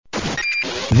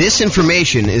This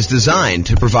information is designed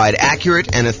to provide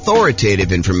accurate and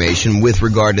authoritative information with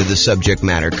regard to the subject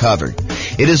matter covered.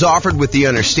 It is offered with the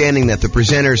understanding that the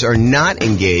presenters are not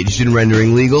engaged in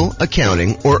rendering legal,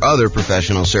 accounting, or other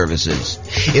professional services.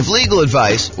 If legal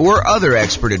advice or other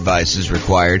expert advice is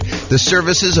required, the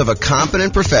services of a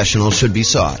competent professional should be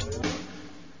sought.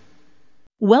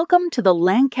 Welcome to the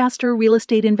Lancaster Real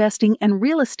Estate Investing and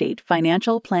Real Estate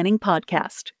Financial Planning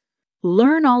Podcast.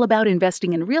 Learn all about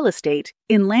investing in real estate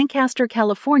in Lancaster,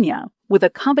 California, with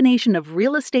a combination of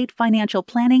real estate financial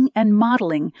planning and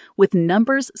modeling with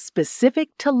numbers specific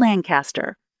to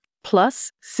Lancaster,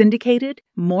 plus syndicated,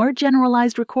 more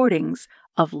generalized recordings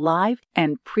of live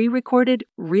and pre-recorded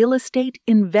real estate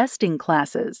investing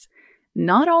classes,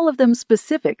 not all of them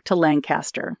specific to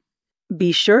Lancaster.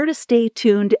 Be sure to stay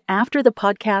tuned after the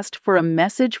podcast for a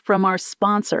message from our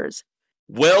sponsors.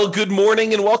 Well, good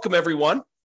morning and welcome, everyone.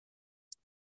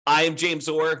 I am James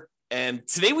Orr, and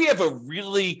today we have a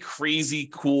really crazy,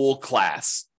 cool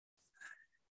class.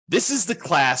 This is the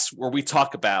class where we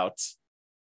talk about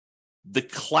the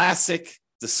classic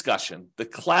discussion, the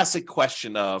classic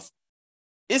question of,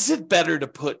 is it better to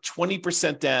put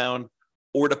 20% down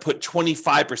or to put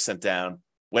 25% down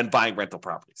when buying rental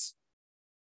properties?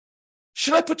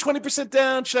 Should I put 20%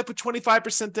 down? Should I put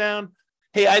 25% down?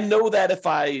 Hey, I know that if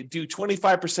I do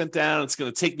 25% down, it's going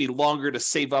to take me longer to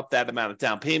save up that amount of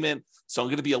down payment. So I'm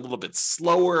going to be a little bit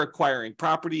slower acquiring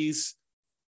properties.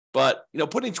 But,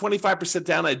 putting 25%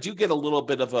 down, I do get a little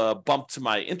bit of a bump to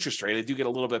my interest rate. I do get a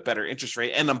little bit better interest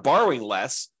rate, and I'm borrowing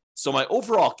less. So my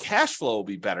overall cash flow will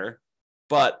be better.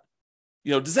 But,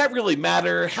 does that really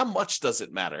matter? How much does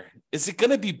it matter? Is it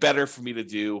going to be better for me to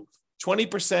do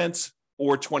 20%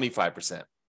 or 25%?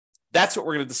 That's what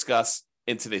we're going to discuss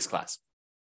in today's class.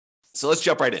 So let's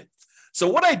jump right in. So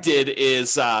what I did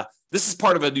is, this is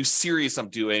part of a new series I'm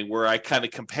doing where I kind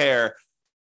of compare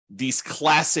these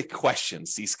classic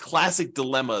questions, these classic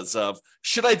dilemmas of,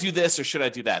 should I do this or should I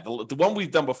do that? The one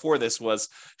we've done before this was,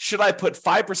 should I put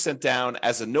 5% down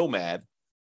as a nomad,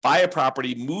 buy a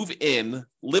property, move in,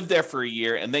 live there for a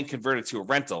year, and then convert it to a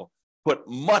rental, put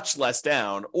much less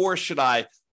down, or should I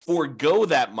forego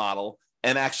that model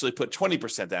and actually put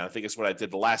 20% down? I think it's what I did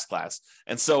the last class.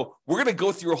 And so we're going to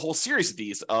go through a whole series of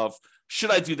these of, should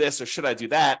I do this or should I do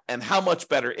that? And how much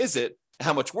better is it?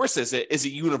 How much worse is it? Is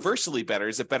it universally better?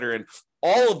 Is it better in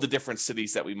all of the different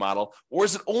cities that we model? Or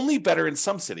is it only better in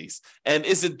some cities? And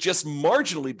is it just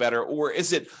marginally better? Or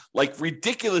is it like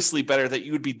ridiculously better that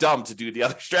you would be dumb to do the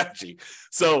other strategy?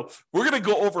 So we're going to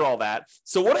go over all that.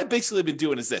 So what I've basically been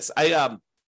doing is this.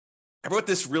 I wrote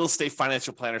this real estate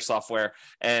financial planner software,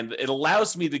 and it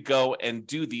allows me to go and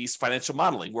do these financial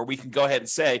modeling where we can go ahead and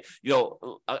say, you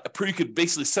could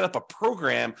basically set up a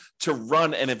program to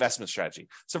run an investment strategy.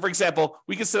 So for example,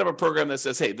 we can set up a program that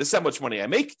says, hey, this is how much money I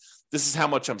make. This is how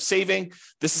much I'm saving.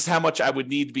 This is how much I would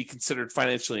need to be considered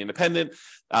financially independent.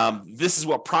 This is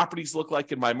what properties look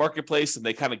like in my marketplace, and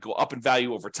they kind of go up in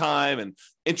value over time, and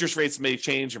interest rates may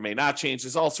change or may not change.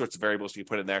 There's all sorts of variables you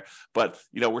put in there, but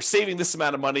we're saving this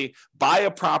amount of money. Buy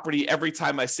a property every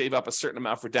time I save up a certain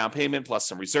amount for down payment, plus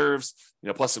some reserves,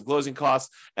 plus some closing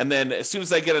costs. And then as soon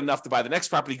as I get enough to buy the next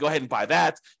property, go ahead and buy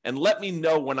that. And let me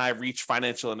know when I reach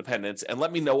financial independence, and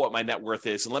let me know what my net worth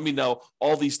is, and let me know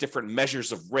all these different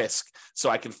measures of risk so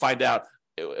I can find out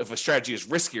if a strategy is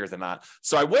riskier than not.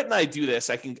 So I went and I do this.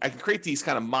 I can create these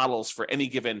kind of models for any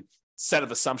given set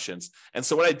of assumptions. And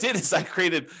so what I did is I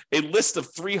created a list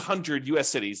of 300 U.S.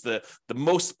 cities, the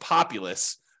most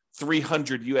populous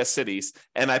 300 U.S. cities,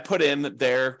 and I put in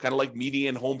their kind of like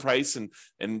median home price and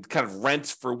kind of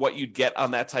rent for what you'd get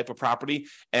on that type of property,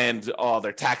 and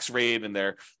their tax rate and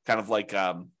their kind of like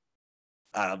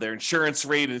their insurance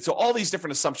rate, and so all these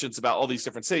different assumptions about all these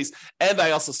different cities. And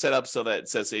I also set up so that it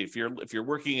says, hey, if you're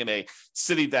working in a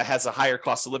city that has a higher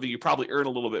cost of living, you probably earn a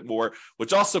little bit more,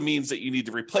 which also means that you need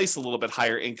to replace a little bit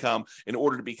higher income in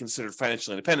order to be considered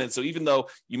financially independent. So even though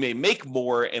you may make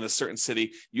more in a certain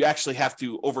city, you actually have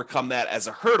to overcome that as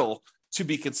a hurdle to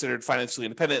be considered financially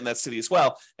independent in that city as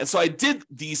well. And so I did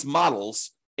these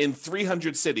models in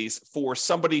 300 cities for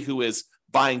somebody who is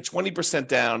buying 20%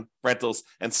 down rentals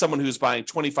and someone who's buying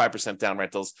 25% down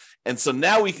rentals. And so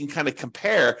now we can kind of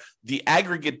compare the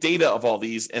aggregate data of all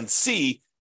these and see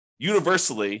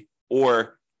universally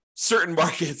or certain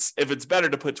markets if it's better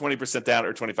to put 20% down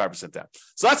or 25% down.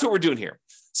 So that's what we're doing here.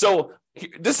 So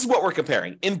this is what we're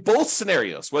comparing. In both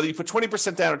scenarios, whether you put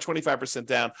 20% down or 25%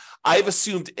 down, I've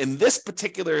assumed in this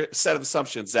particular set of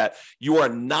assumptions that you are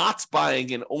not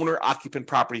buying an owner-occupant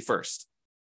property first.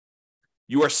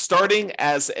 You are starting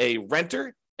as a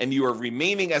renter and you are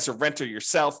remaining as a renter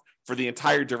yourself for the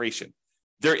entire duration.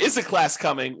 There is a class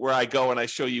coming where I go and I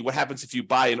show you what happens if you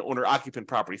buy an owner-occupant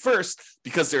property first,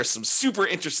 because there's some super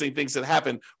interesting things that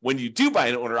happen when you do buy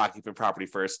an owner-occupant property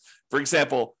first. For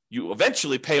example, you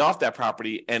eventually pay off that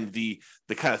property, and the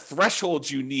kind of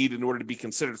thresholds you need in order to be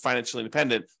considered financially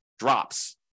independent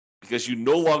drops, because you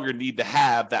no longer need to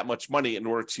have that much money in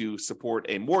order to support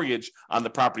a mortgage on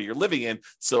the property you're living in.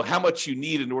 So how much you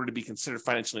need in order to be considered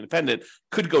financially independent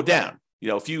could go down. You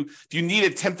know, if you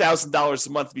needed $10,000 a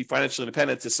month to be financially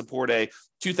independent to support a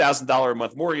 $2,000 a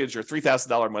month mortgage or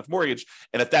 $3,000 a month mortgage,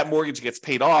 and if that mortgage gets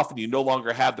paid off and you no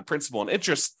longer have the principal and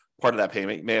interest part of that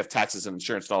payment, you may have taxes and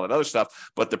insurance and all that other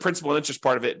stuff, but the principal and interest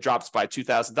part of it drops by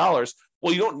 $2,000.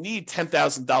 Well, you don't need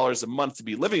 $10,000 a month to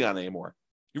be living on anymore.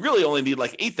 You really only need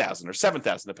like $8,000 or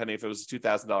 $7,000, depending if it was a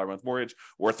 $2,000 a month mortgage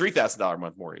or a $3,000 a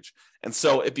month mortgage. And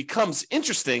so it becomes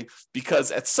interesting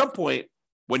because at some point,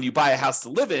 when you buy a house to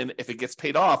live in, if it gets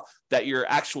paid off, that your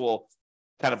actual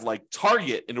kind of like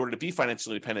target in order to be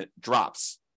financially independent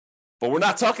drops. But we're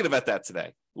not talking about that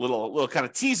today. Little kind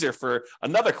of teaser for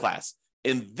another class.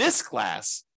 In this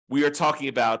class, we are talking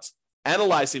about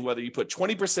analyzing whether you put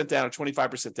 20% down or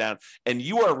 25% down, and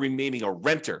you are remaining a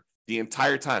renter the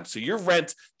entire time. So your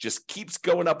rent just keeps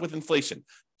going up with inflation,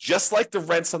 just like the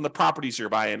rents on the properties you're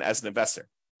buying as an investor,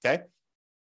 okay?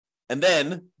 And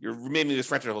then you're remaining this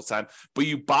renter the whole time, but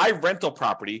you buy rental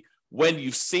property when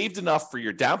you've saved enough for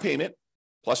your down payment,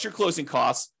 plus your closing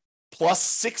costs, plus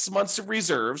 6 months of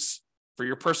reserves for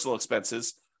your personal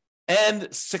expenses,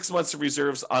 and 6 months of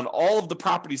reserves on all of the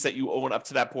properties that you own up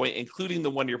to that point, including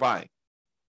the one you're buying.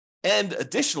 And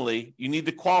additionally, you need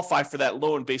to qualify for that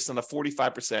loan based on a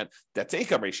 45% debt to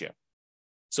income ratio.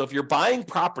 So if you're buying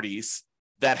properties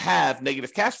that have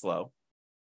negative cash flow,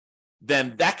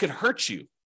 then that could hurt you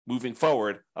moving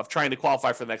forward of trying to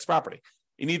qualify for the next property.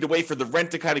 You need to wait for the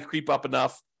rent to kind of creep up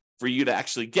enough for you to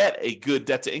actually get a good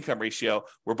debt to income ratio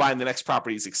where buying the next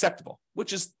property is acceptable,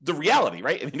 which is the reality,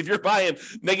 right? I mean, if you're buying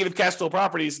negative cash flow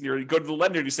properties and you go to the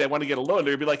lender and you say, I want to get a loan,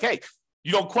 they'll be like, hey,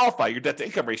 you don't qualify. Your debt to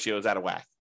income ratio is out of whack.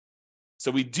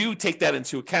 So we do take that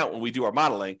into account when we do our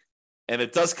modeling. And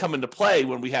it does come into play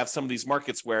when we have some of these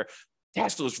markets where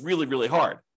cash flow is really, really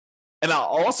hard. And I'll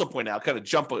also point out, kind of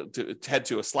jump to head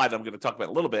to a slide I'm going to talk about in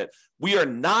a little bit, we are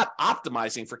not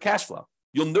optimizing for cash flow.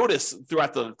 You'll notice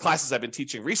throughout the classes I've been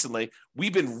teaching recently,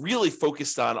 we've been really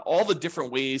focused on all the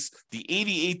different ways, the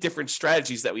 88 different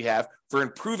strategies that we have for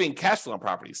improving cash flow on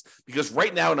properties. Because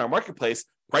right now in our marketplace,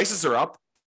 prices are up,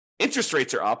 interest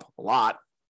rates are up a lot,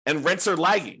 and rents are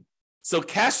lagging. So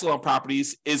cash flow on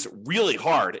properties is really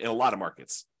hard in a lot of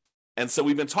markets. And so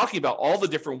we've been talking about all the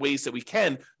different ways that we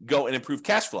can go and improve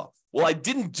cash flow. Well, I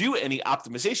didn't do any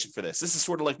optimization for this. This is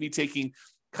sort of like me taking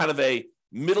kind of a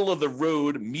middle of the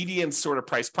road, median sort of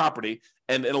price property.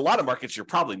 And in a lot of markets, you're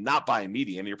probably not buying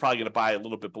median. You're probably going to buy a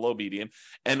little bit below median.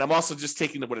 And I'm also just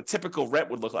taking what a typical rent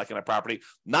would look like in a property,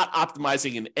 not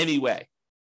optimizing in any way.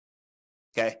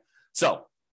 Okay. So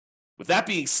with that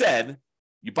being said,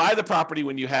 you buy the property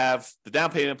when you have the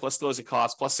down payment plus closing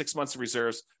costs, plus 6 months of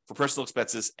reserves for personal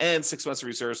expenses and 6 months of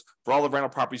reserves for all the rental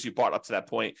properties you bought up to that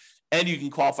point. And you can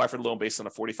qualify for the loan based on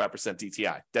a 45%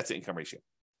 DTI, debt to income ratio.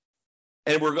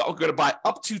 And we're going to buy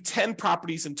up to 10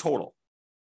 properties in total.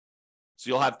 So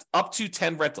you'll have up to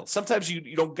 10 rentals. Sometimes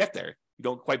you don't get there. You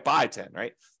don't quite buy 10,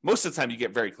 right? Most of the time you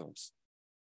get very close.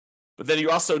 But then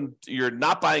you're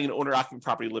not buying an owner-occupant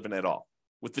property living at all.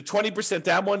 With the 20%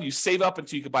 down one, you save up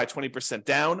until you can buy 20%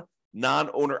 down,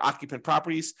 non-owner occupant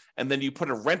properties, and then you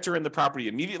put a renter in the property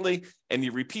immediately, and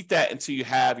you repeat that until you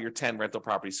have your 10 rental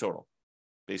properties total,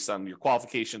 based on your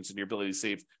qualifications and your ability to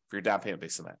save for your down payment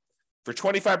based on that. For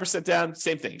 25% down,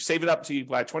 same thing. You save it up until you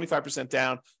buy 25%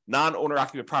 down, non-owner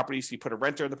occupant properties, you put a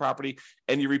renter in the property,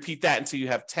 and you repeat that until you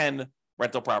have 10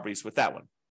 rental properties with that one.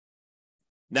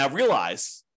 Now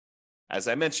realize, as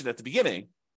I mentioned at the beginning,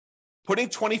 putting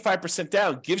 25%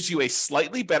 down gives you a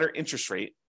slightly better interest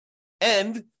rate.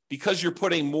 And because you're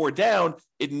putting more down,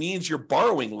 it means you're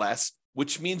borrowing less,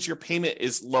 which means your payment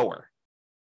is lower.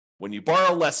 When you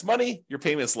borrow less money, your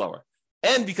payment is lower.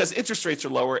 And because interest rates are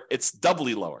lower, it's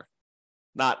doubly lower.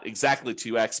 Not exactly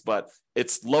 2x, but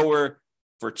it's lower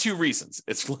for two reasons.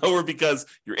 It's lower because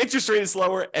your interest rate is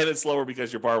lower, and it's lower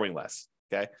because you're borrowing less.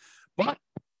 Okay. But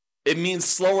it means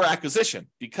slower acquisition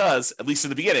because, at least in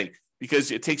the beginning,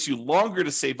 because it takes you longer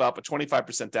to save up a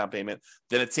 25% down payment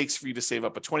than it takes for you to save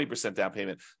up a 20% down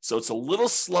payment. So it's a little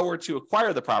slower to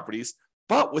acquire the properties,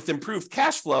 but with improved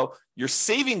cash flow, your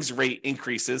savings rate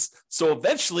increases. So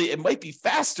eventually it might be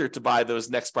faster to buy those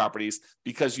next properties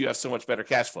because you have so much better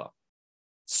cash flow.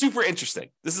 Super interesting.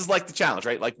 This is like the challenge,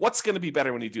 right? Like, what's going to be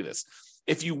better when you do this?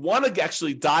 if you want to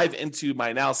actually dive into my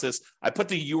analysis, I put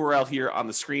the URL here on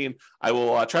the screen. I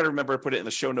will try to remember to put it in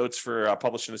the show notes for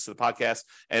publishing this to the podcast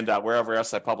and wherever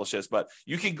else I publish this. But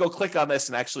you can go click on this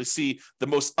and actually see the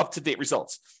most up-to-date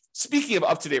results. Speaking of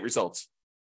up-to-date results,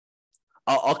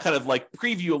 I'll kind of like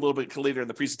preview a little bit later in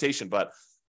the presentation, but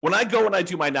when I go and I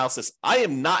do my analysis, I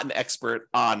am not an expert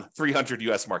on 300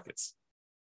 US markets,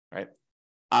 right?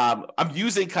 I'm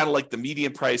using kind of like the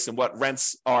median price and what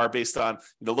rents are based on,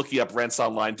 looking up rents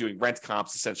online, doing rent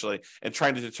comps essentially, and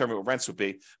trying to determine what rents would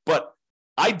be. But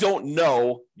I don't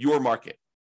know your market.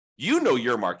 You know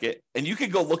your market, and you can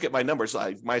go look at my numbers.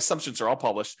 My assumptions are all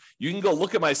published. You can go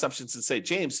look at my assumptions and say,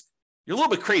 James, you're a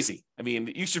little bit crazy. I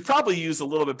mean, you should probably use a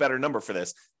little bit better number for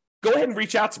this. Go ahead and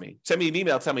reach out to me. Send me an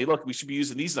email. Tell me, look, we should be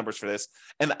using these numbers for this.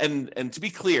 And to be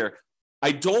clear,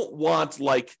 I don't want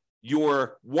like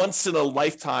your once in a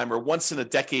lifetime or once in a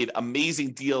decade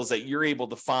amazing deals that you're able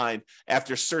to find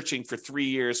after searching for 3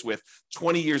 years with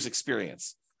 20 years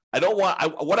experience.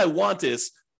 What I want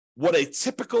is what a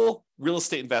typical real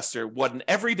estate investor, what an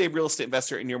everyday real estate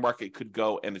investor in your market could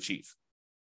go and achieve,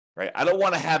 right? I don't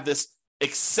want to have this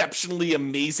exceptionally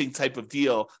amazing type of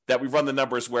deal that we run the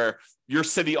numbers where your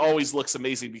city always looks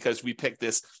amazing because we picked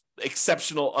this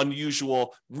exceptional,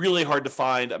 unusual, really hard to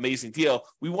find, amazing deal.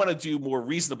 We want to do more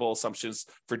reasonable assumptions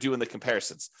for doing the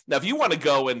comparisons. Now, if you want to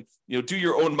go and do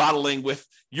your own modeling with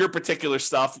your particular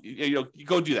stuff, you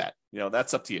go do that.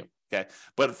 That's up to you. Okay.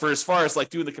 But for as far as like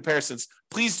doing the comparisons,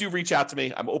 please do reach out to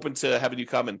me. I'm open to having you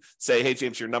come and say, hey,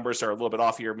 James, your numbers are a little bit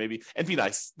off here, maybe, and be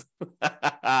nice.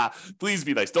 Please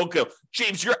be nice. Don't go,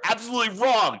 James, you're absolutely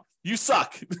wrong. You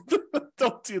suck.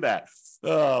 Don't do that.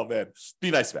 Oh, man. Be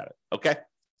nice about it. Okay.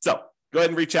 So go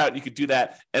ahead and reach out. You could do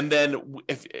that. And then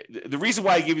if the reason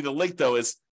why I gave you the link, though,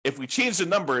 is if we change the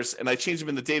numbers and I change them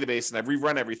in the database and I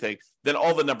rerun everything, then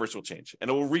all the numbers will change. And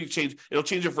it'll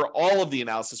change it for all of the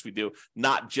analysis we do,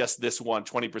 not just this one,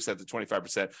 20% to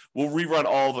 25%. We'll rerun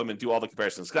all of them and do all the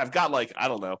comparisons. Because I've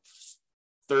got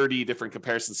 30 different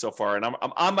comparisons so far, and I'm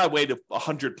on my way to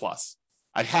 100 plus.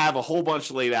 I have a whole bunch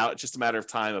laid out. It's just a matter of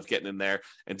time of getting in there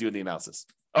and doing the analysis.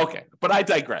 Okay, but I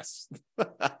digress.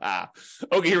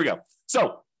 Okay, here we go.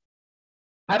 So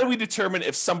how do we determine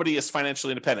if somebody is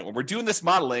financially independent? When we're doing this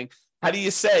modeling, how do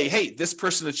you say, hey, this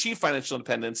person achieved financial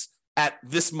independence at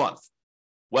this month?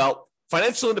 Well,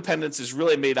 financial independence is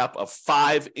really made up of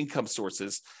 5 income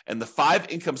sources, and the 5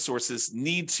 income sources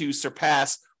need to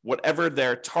surpass whatever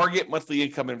their target monthly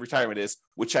income in retirement is,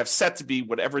 which I've set to be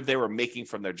whatever they were making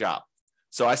from their job.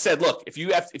 So I said, look, if you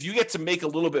get to make a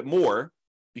little bit more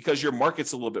because your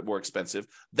market's a little bit more expensive,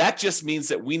 that just means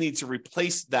that we need to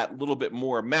replace that little bit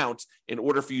more amount in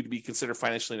order for you to be considered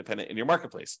financially independent in your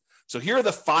marketplace. So here are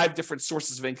the 5 different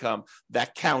sources of income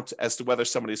that count as to whether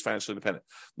somebody is financially independent.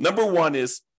 Number 1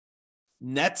 is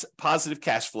net positive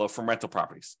cash flow from rental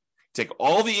properties. Take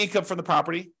all the income from the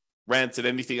property, rent, and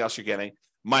anything else you're getting,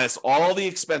 minus all the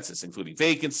expenses, including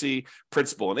vacancy,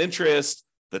 principal and interest,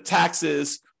 the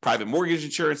taxes, private mortgage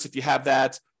insurance if you have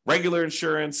that, regular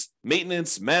insurance,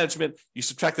 maintenance, management. You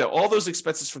subtract out all those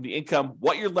expenses from the income.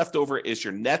 What you're left over is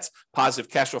your net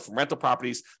positive cash flow from rental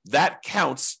properties. That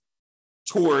counts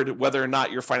toward whether or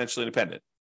not you're financially independent.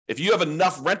 If you have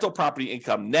enough rental property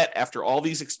income net after all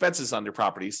these expenses on your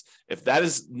properties, if that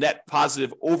is net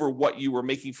positive over what you were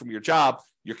making from your job,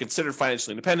 you're considered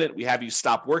financially independent. We have you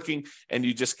stop working and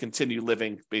you just continue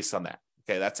living based on that.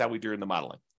 Okay, that's how we do in the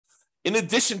modeling. In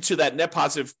addition to that net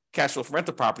positive cash flow from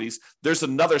rental properties, there's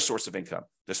another source of income.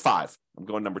 There's 5. I'm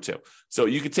going number 2. So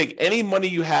you can take any money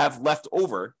you have left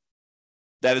over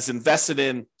that is invested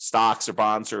in stocks or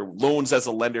bonds or loans as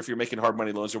a lender, if you're making hard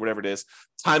money loans or whatever it is,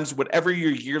 times whatever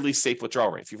your yearly safe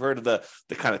withdrawal rate. If you've heard of the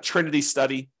kind of Trinity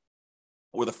study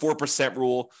or the 4%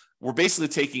 rule, we're basically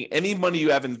taking any money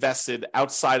you have invested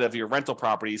outside of your rental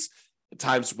properties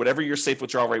times whatever your safe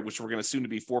withdrawal rate, which we're going to assume to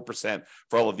be 4%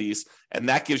 for all of these. And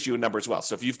that gives you a number as well.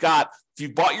 So if you've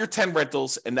bought your 10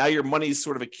 rentals and now your money is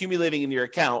sort of accumulating in your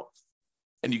account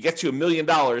and you get to $1 million,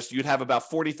 you'd have about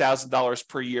 $40,000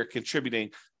 per year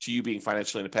contributing to you being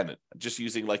financially independent. Just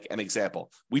using like an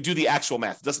example. We do the actual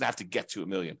math. It doesn't have to get to $1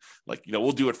 million.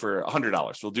 We'll do it for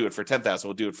 $100. We'll do it for $10,000.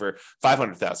 We'll do it for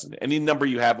 $500,000. Any number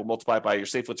you have, we'll multiply by your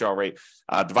safe withdrawal rate,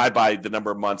 divide by the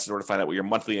number of months in order to find out what your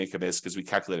monthly income is, because we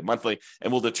calculate it monthly,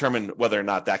 and we'll determine whether or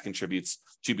not that contributes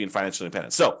to being financially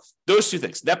independent. So those 2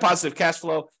 things, net positive cash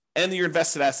flow and your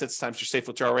invested assets times your safe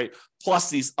withdrawal rate, plus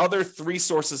these other 3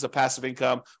 sources of passive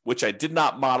income, which I did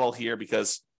not model here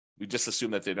because we just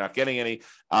assume that they're not getting any,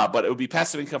 but it would be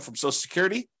passive income from Social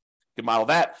Security. You can model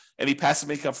that. Any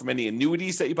passive income from any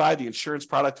annuities that you buy, the insurance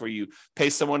product where you pay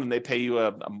someone and they pay you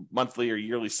a monthly or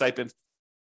yearly stipend.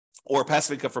 or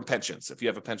passive income from pensions if you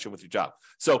have a pension with your job.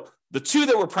 So the two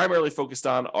that we're primarily focused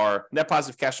on are net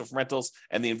positive cash flow from rentals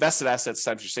and the invested assets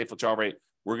times your safe withdrawal rate.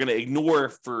 We're going to ignore,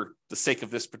 for the sake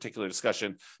of this particular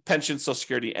discussion, pensions, Social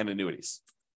Security, and annuities.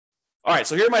 All right,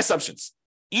 so here are my assumptions.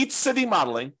 Each city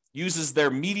modeling uses their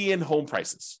median home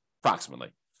prices,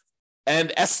 approximately,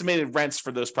 and estimated rents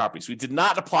for those properties. We did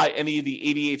not apply any of the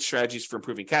 88 strategies for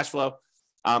improving cash flow.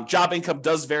 Job income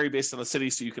does vary based on the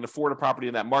city, so you can afford a property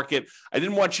in that market. I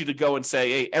didn't want you to go and say,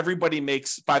 hey, everybody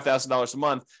makes $5,000 a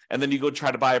month, and then you go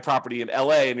try to buy a property in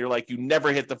LA, and you're like, you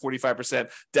never hit the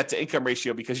 45% debt to income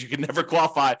ratio because you can never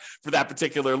qualify for that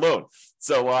particular loan.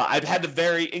 So I've had to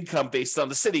vary income based on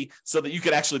the city so that you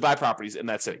could actually buy properties in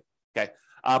that city, okay?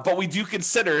 But we do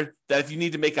consider that if you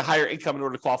need to make a higher income in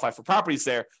order to qualify for properties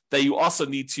there, that you also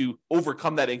need to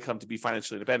overcome that income to be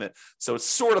financially independent. So it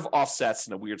sort of offsets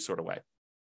in a weird sort of way.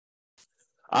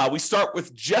 We start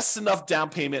with just enough down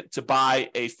payment to buy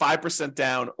a 5%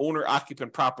 down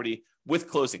owner-occupant property with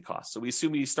closing costs. So we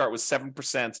assume you start with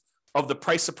 7% of the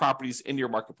price of properties in your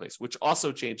marketplace, which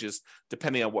also changes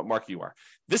depending on what market you are.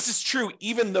 This is true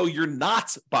even though you're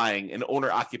not buying an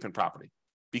owner-occupant property,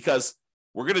 because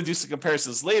we're going to do some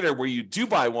comparisons later where you do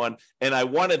buy one, and I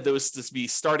wanted those to be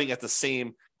starting at the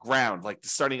same ground, like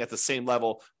starting at the same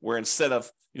level, where instead of,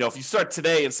 if you start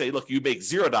today and say, look, you make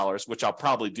 $0, which I'll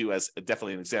probably do as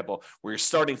definitely an example, where you're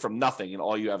starting from nothing and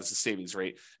all you have is a savings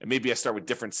rate, and maybe I start with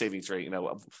different savings rate,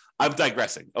 I'm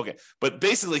digressing. Okay. But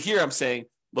basically here I'm saying,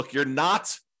 look, you're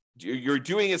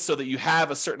doing it so that you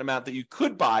have a certain amount that you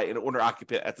could buy an owner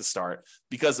occupant at the start,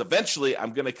 because eventually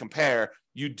I'm going to compare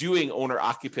you doing owner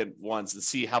occupant ones and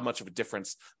see how much of a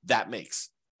difference that makes.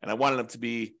 And I wanted them to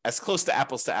be as close to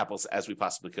apples as we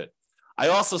possibly could. I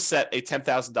also set a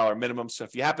 $10,000 minimum. So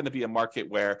if you happen to be a market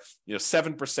where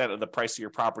 7% of the price of your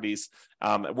properties,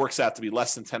 it works out to be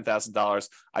less than $10,000,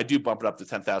 I do bump it up to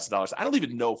 $10,000. I don't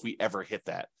even know if we ever hit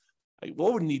that.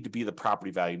 What would need to be the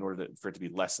property value in order for it to be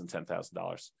less than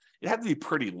 $10,000? It had to be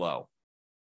pretty low.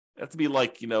 It had to be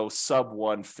like, sub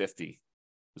 150.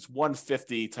 It's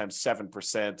 150 times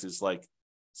 7% is like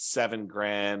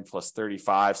 $7,000 plus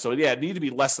 35. So yeah, it needed to be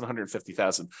less than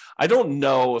 150,000. I don't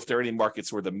know if there are any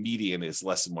markets where the median is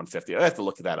less than 150. I have to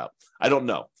look that up. I don't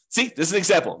know. See, this is an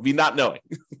example of me not knowing.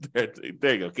 There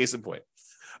you go. Case in point.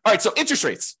 All right. So interest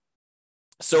rates.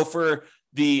 So for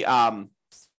the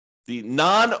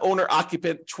non-owner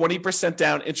occupant 20%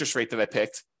 down interest rate that I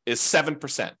picked is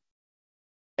 7%.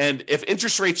 And if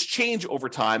interest rates change over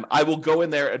time, I will go in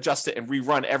there, adjust it, and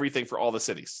rerun everything for all the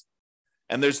cities.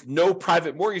 And there's no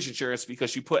private mortgage insurance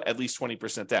because you put at least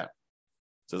 20% down.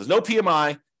 So there's no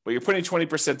PMI, but you're putting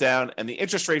 20% down, and the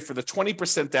interest rate for the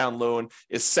 20% down loan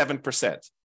is 7%.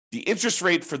 The interest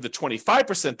rate for the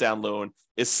 25% down loan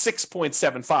is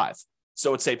 6.75.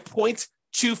 So it's a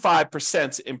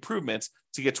 0.25% improvement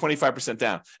to get 25%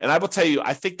 down. And I will tell you,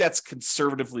 I think that's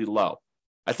conservatively low.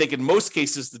 I think in most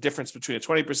cases, the difference between a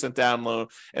 20% down loan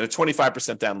and a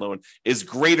 25% down loan is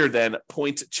greater than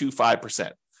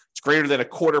 0.25%. It's greater than a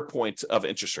quarter point of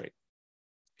interest rate.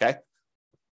 Okay.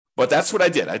 But that's what I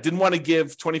did. I didn't want to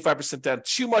give 25% down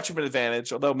too much of an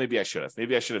advantage, although maybe I should have.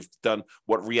 Maybe I should have done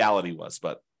what reality was,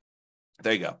 but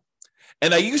there you go.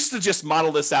 And I used to just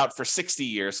model this out for 60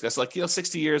 years. Because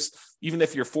 60 years, even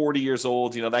if you're 40 years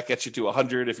old, that gets you to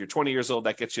 100. If you're 20 years old,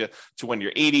 that gets you to when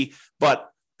you're 80. But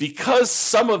because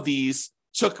some of these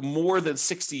took more than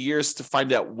 60 years to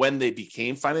find out when they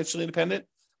became financially independent,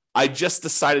 I just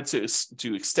decided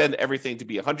to extend everything to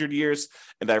be 100 years.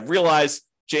 And I realized,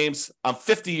 James, I'm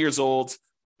 50 years old.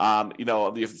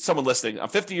 If someone listening, I'm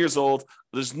 50 years old.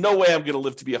 There's no way I'm going to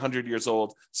live to be 100 years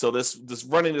old. So this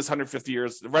running this 150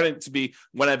 years, running to be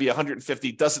when I be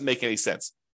 150 doesn't make any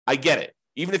sense. I get it.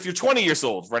 Even if you're 20 years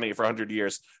old, running it for 100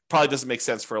 years probably doesn't make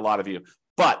sense for a lot of you.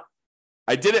 But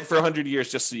I did it for 100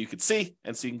 years just so you could see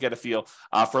and so you can get a feel.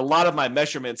 For a lot of my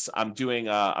measurements, I'm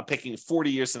picking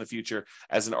 40 years in the future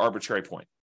as an arbitrary point.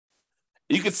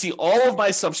 You can see all of my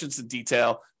assumptions in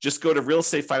detail. Just go to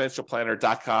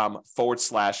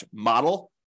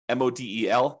realestatefinancialplanner.com/model,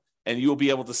 MODEL, and you'll be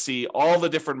able to see all the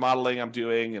different modeling I'm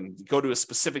doing and go to a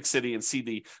specific city and see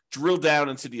the drill down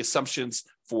into the assumptions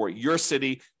for your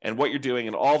city and what you're doing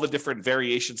and all the different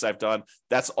variations I've done.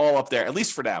 That's all up there, at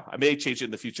least for now. I may change it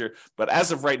in the future, but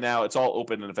as of right now, it's all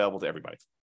open and available to everybody.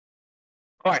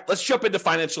 All right, let's jump into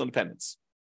financial independence.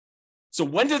 So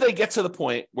when do they get to the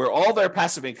point where all their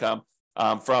passive income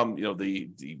from the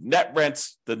net rent,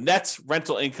 the net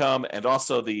rental income, and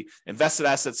also the invested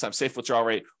assets times safe withdrawal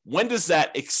rate, when does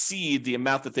that exceed the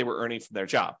amount that they were earning from their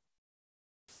job?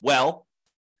 Well,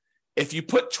 if you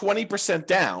put 20%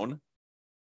 down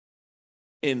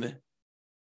in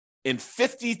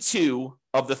 52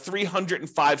 of the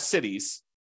 305 cities,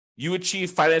 you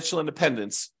achieve financial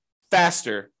independence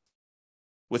faster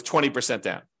with 20%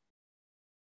 down.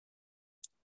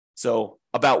 So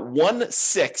about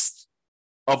 1/6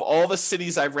 of all the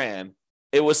cities I ran,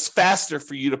 it was faster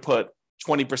for you to put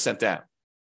 20% down.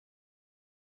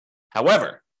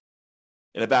 However,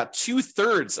 in about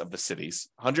 2/3 of the cities,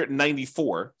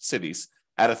 194 cities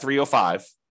out of 305,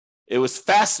 it was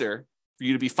faster for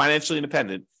you to be financially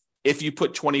independent if you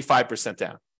put 25%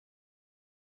 down.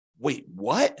 Wait,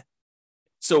 what?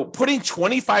 So putting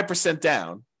 25%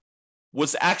 down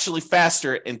was actually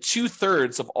faster in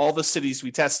 2/3 of all the cities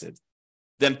we tested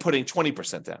than putting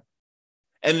 20% down.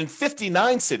 And in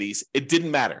 59 cities, it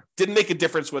didn't matter. Didn't make a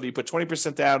difference whether you put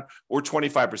 20% down or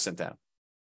 25% down.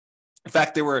 In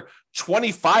fact, there were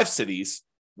 25 cities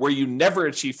where you never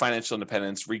achieved financial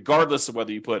independence, regardless of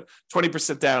whether you put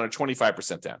 20% down or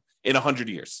 25% down in 100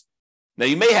 years. Now,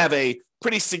 you may have a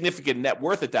pretty significant net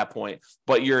worth at that point,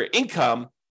 but your income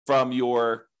from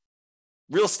your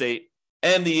real estate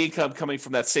and the income coming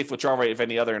from that safe withdrawal rate of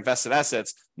any other invested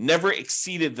assets never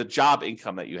exceeded the job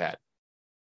income that you had.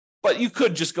 But you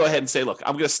could just go ahead and say, look,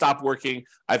 I'm going to stop working.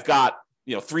 I've got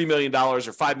 $3 million or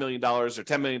 $5 million or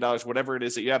 $10 million, whatever it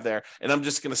is that you have there, and I'm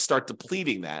just going to start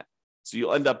depleting that. So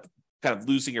you'll end up kind of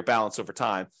losing your balance over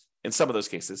time in some of those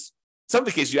cases. Some of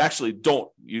the cases you actually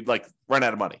don't, you'd like run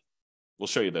out of money. We'll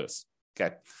show you those.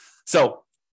 Okay. So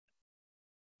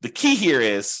the key here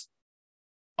is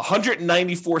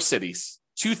 194 cities,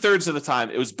 2/3 of the time,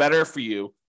 it was better for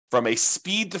you from a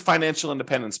speed to financial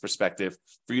independence perspective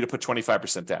for you to put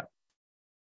 25% down.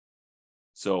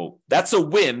 So that's a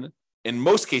win in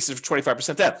most cases for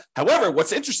 25% down. However,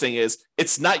 what's interesting is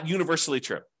it's not universally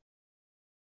true.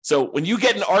 So when you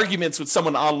get in arguments with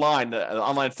someone online, an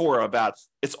online forum about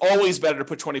it's always better to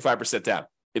put 25% down,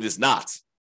 it is not.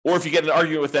 Or if you get in an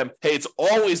argument with them, hey, it's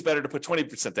always better to put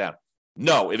 20% down.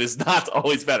 No, it is not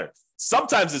always better.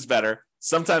 Sometimes it's better,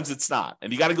 sometimes it's not.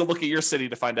 And you got to go look at your city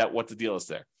to find out what the deal is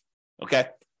there. Okay?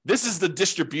 This is the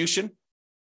distribution.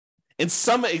 In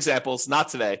some examples, not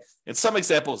today, in some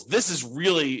examples, this is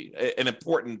really an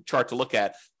important chart to look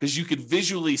at because you could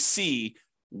visually see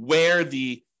where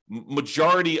the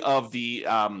majority of the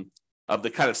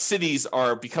kind of cities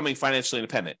are becoming financially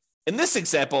independent. In this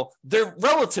example, they're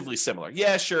relatively similar.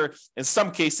 Yeah, sure. In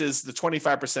some cases, the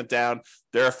 25% down,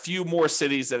 there are a few more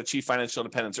cities that achieve financial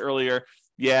independence earlier.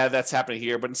 Yeah, that's happening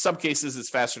here. But in some cases, it's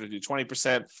faster to do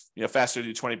 20%, faster to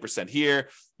do 20% here,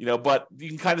 but you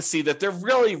can kind of see that they're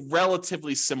really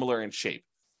relatively similar in shape.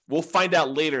 We'll find out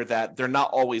later that they're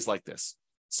not always like this.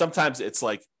 Sometimes it's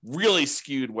like really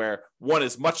skewed where one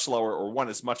is much slower or one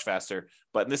is much faster.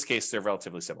 But in this case, they're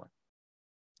relatively similar.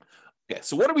 Okay,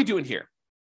 so what are we doing here?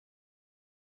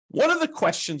 One of the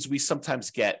questions we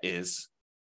sometimes get is,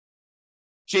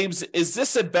 James, is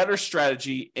this a better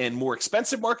strategy in more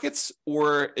expensive markets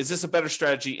or is this a better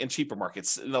strategy in cheaper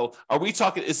markets? Are we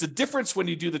talking, is the difference when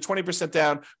you do the 20%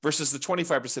 down versus the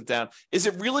 25% down, is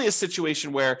it really a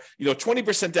situation where,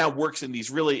 20% down works in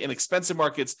these really inexpensive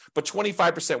markets, but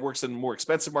 25% works in more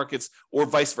expensive markets or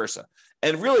vice versa?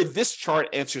 And really this chart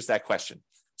answers that question.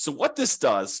 So what this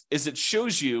does is it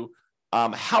shows you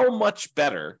how much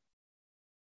better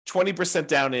 20%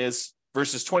 down is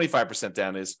versus 25%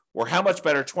 down is, or how much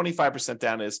better 25%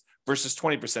 down is versus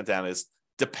 20% down is,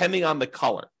 depending on the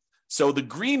color. So the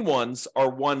green ones are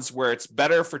ones where it's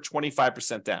better for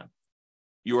 25% down.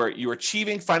 You're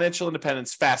achieving financial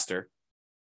independence faster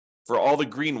for all the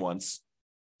green ones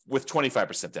with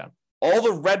 25% down. All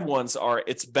the red ones are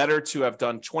it's better to have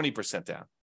done 20% down.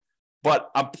 But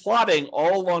I'm plotting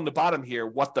all along the bottom here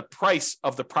what the price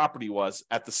of the property was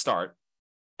at the start.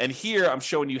 And here I'm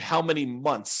showing you how many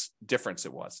months difference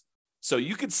it was. So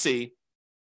you can see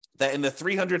that in the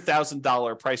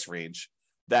 $300,000 price range,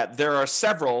 that there are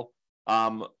several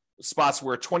spots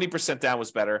where 20% down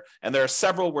was better, and there are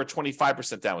several where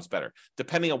 25% down was better,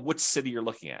 depending on which city you're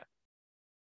looking at.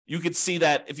 You can see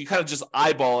that if you kind of just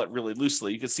eyeball it really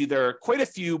loosely, you can see there are quite a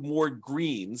few more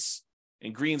greens,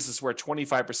 and greens is where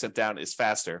 25% down is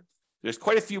faster. There's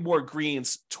quite a few more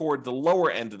greens toward the lower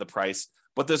end of the price,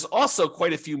 but there's also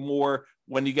quite a few more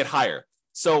when you get higher.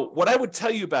 So what I would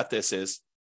tell you about this is,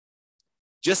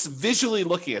 just visually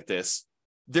looking at this,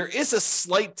 there is a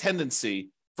slight tendency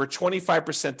for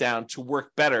 25% down to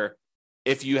work better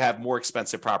if you have more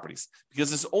expensive properties, because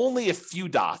there's only a few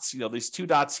dots, these two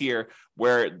dots here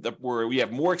where we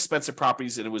have more expensive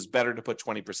properties and it was better to put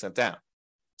 20% down.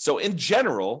 So in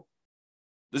general,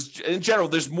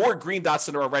 there's more green dots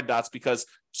than there are red dots because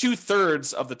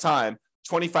 2/3 of the time,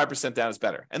 25% down is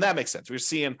better. And that makes sense. We're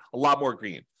seeing a lot more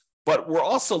green. But we're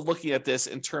also looking at this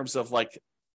in terms of like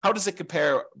how does it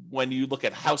compare when you look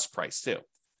at house price too?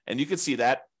 And you can see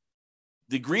that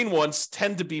the green ones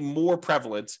tend to be more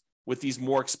prevalent with these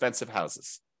more expensive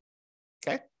houses.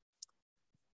 Okay.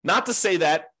 Not to say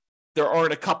that there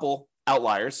aren't a couple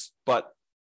outliers, but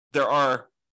there are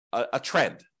a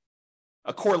trend,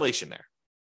 a correlation there.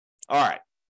 All right.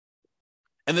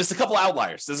 And there's a couple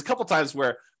outliers. There's a couple times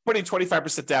where putting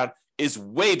 25% down is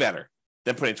way better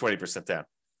than putting 20% down.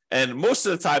 And most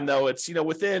of the time, though, it's,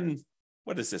 within,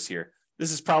 what is this here?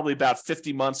 This is probably about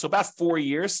 50 months, so about 4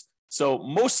 years. So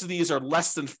most of these are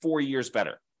less than 4 years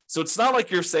better. So it's not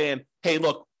like you're saying, hey,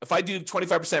 look, if I do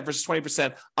 25% versus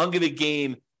 20%, I'm going to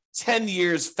gain 10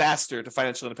 years faster to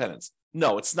financial independence.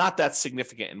 No, it's not that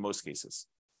significant in most cases.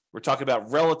 We're talking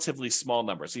about relatively small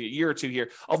numbers, a year or 2 here.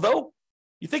 Although,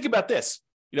 you think about this,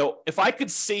 if I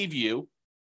could save you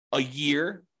a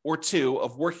year or 2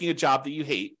 of working a job that you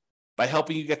hate by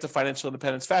helping you get to financial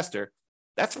independence faster,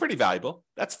 that's pretty valuable.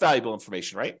 That's valuable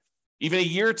information, right? Even a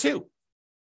year or 2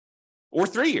 or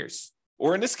 3 years.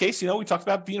 Or in this case, we talked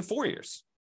about being 4 years.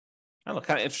 I don't know,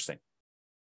 kind of interesting.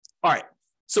 All right.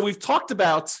 So we've talked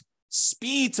about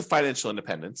speed to financial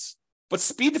independence, but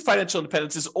speed to financial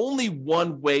independence is only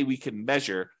one way we can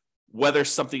measure whether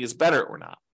something is better or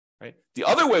not, right? The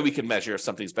other way we can measure if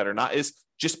something's better or not is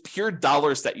just pure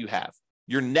dollars that you have,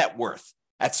 your net worth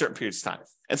at certain periods of time.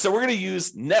 And so we're going to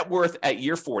use net worth at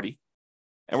year 40,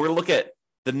 and we're going to look at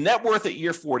the net worth at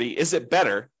year 40. Is it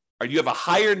better, or do you have a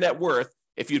higher net worth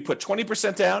if you put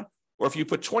 20% down or if you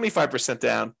put 25%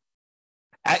 down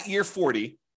at year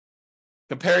 40,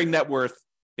 comparing net worth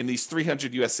in these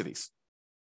 300 US cities?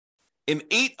 In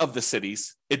 8 of the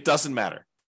cities, it doesn't matter.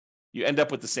 You end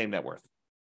up with the same net worth,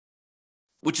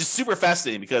 which is super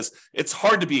fascinating because it's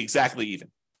hard to be exactly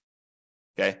even.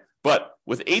 Okay. But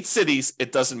with 8 cities,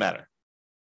 it doesn't matter.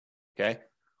 Okay.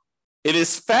 It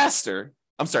is faster.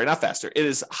 I'm sorry, not faster. It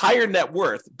is higher net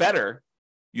worth, better.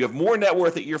 You have more net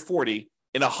worth at year 40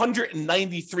 in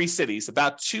 193 cities,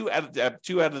 about two-thirds,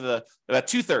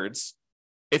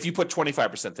 if you put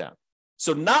 25% down.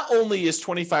 So not only is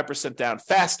 25% down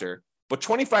faster, but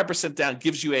 25% down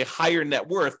gives you a higher net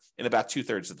worth in about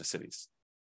 2/3 of the cities.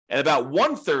 And about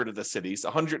 1/3 of the cities,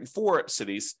 104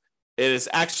 cities, it is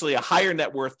actually a higher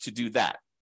net worth to do that,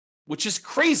 which is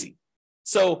crazy.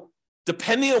 So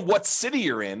depending on what city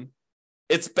you're in,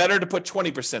 it's better to put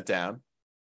 20% down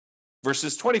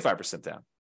versus 25% down.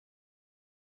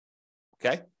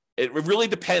 Okay? It really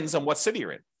depends on what city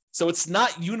you're in. So it's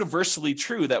not universally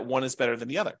true that one is better than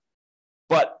the other.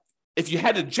 But if you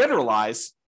had to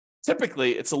generalize,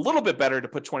 typically it's a little bit better to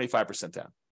put 25%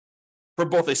 down. From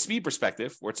both a speed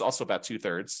perspective, where it's also about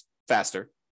 2/3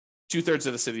 faster, 2/3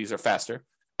 of the cities are faster,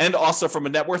 and also from a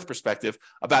net worth perspective,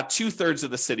 about 2/3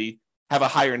 of the city have a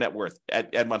higher net worth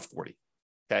at month 40.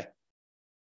 Okay.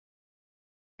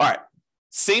 All right.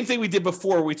 Same thing we did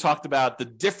before. We talked about the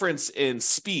difference in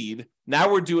speed.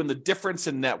 Now we're doing the difference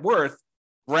in net worth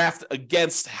graphed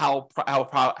against how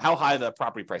high the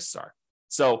property prices are.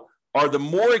 So are the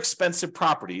more expensive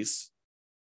properties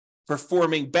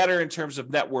performing better in terms of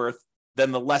net worth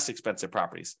than the less expensive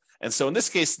properties? And so in this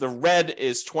case, the red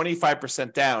is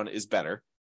 25% down is better.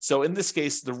 So in this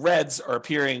case, the reds are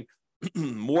appearing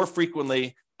more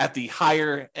frequently at the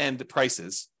higher end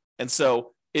prices. And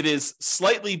so it is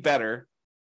slightly better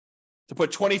to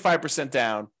put 25%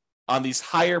 down on these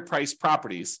higher priced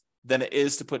properties than it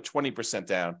is to put 20%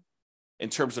 down in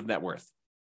terms of net worth.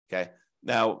 Okay.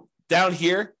 Now down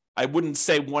here, I wouldn't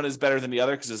say one is better than the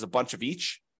other because there's a bunch of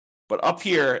each, but up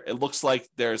here, it looks like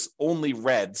there's only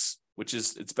reds, which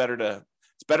is, it's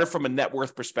better from a net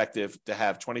worth perspective to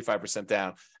have 25%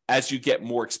 down as you get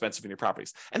more expensive in your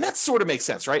properties. And that sort of makes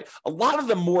sense, right? A lot of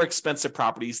the more expensive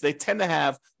properties, they tend to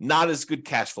have not as good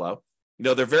cash flow.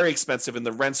 They're very expensive and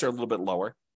the rents are a little bit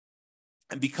lower.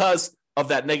 And because of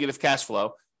that negative cash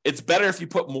flow, it's better if you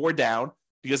put more down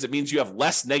because it means you have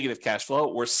less negative cash flow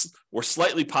or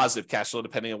slightly positive cash flow,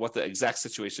 depending on what the exact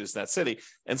situation is in that city.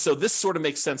 And so this sort of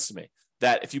makes sense to me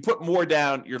that if you put more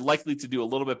down, you're likely to do a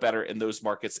little bit better in those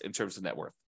markets in terms of net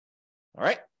worth. All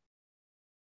right.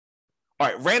 All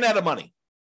right. Ran out of money.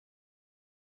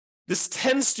 This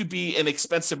tends to be in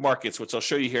expensive markets, which I'll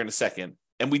show you here in a second.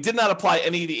 And we did not apply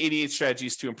any of the 88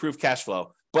 strategies to improve cash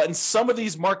flow. But in some of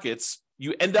these markets,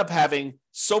 you end up having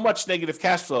so much negative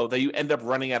cash flow that you end up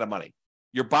running out of money.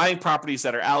 You're buying properties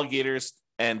that are alligators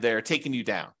and they're taking you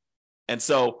down. And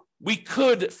so we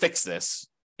could fix this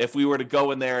if we were to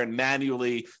go in there and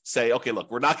manually say, okay,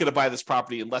 look, we're not going to buy this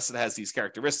property unless it has these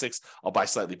characteristics. I'll buy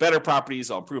slightly better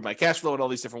properties. I'll improve my cash flow in all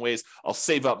these different ways. I'll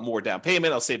save up more down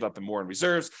payment. I'll save up more in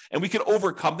reserves. And we can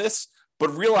overcome this.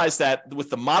 but realize that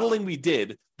with the modeling we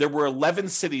did, there were 11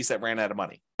 cities that ran out of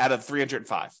money out of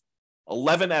 305.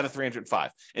 11 out of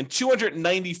 305. In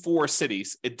 294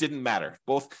 cities, it didn't matter.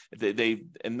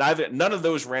 None of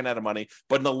those ran out of money,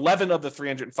 but in 11 of the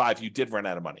 305, you did run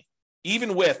out of money,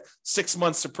 even with 6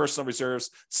 months of personal reserves,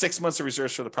 6 months of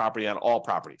reserves for the property on all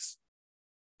properties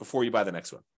before you buy the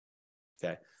next one.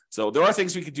 Okay. So there are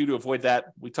things we could do to avoid that.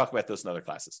 We talk about those in other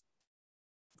classes.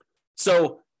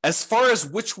 So as far as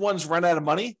which ones run out of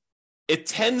money, it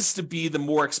tends to be the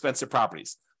more expensive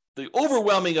properties. The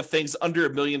overwhelming of things under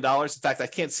 $1 million. In fact, I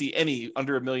can't see any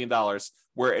under $1 million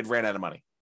where it ran out of money.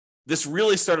 This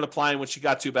really started applying when she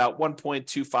got to about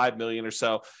 1.25 million or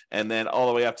so, and then all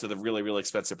the way up to the really, really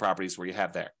expensive properties where you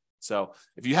have there. So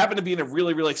if you happen to be in a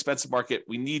really, really expensive market,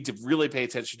 we need to really pay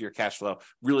attention to your cash flow,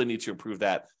 really need to improve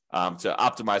that, to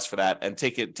optimize for that, and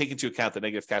take into account the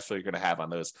negative cash flow you're going to have on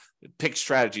those. Pick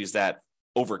strategies that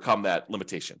overcome that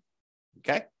limitation.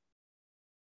 Okay?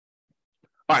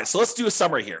 All right, so let's do a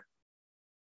summary here.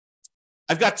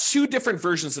 I've got two different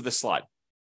versions of this slide.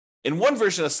 In one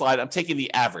version of the slide, I'm taking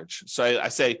the average. So I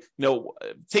say,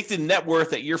 take the net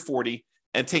worth at year 40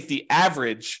 and take the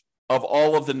average of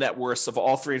all of the net worths of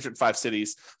all 305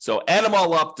 cities. So add them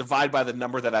all up, divide by the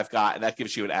number that I've got, and that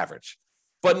gives you an average.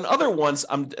 But in other ones,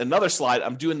 another slide,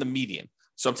 I'm doing the median.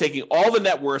 So I'm taking all the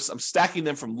net worths, I'm stacking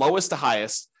them from lowest to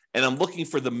highest, and I'm looking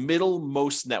for the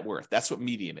middle-most net worth. That's what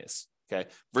median is. Okay,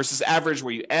 versus average,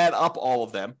 where you add up all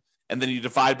of them and then you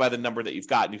divide by the number that you've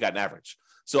got, and you've got an average.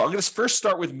 So I'm going to first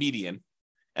start with median,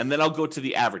 and then I'll go to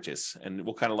the averages, and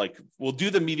we'll do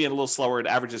the median a little slower, and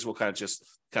averages we'll kind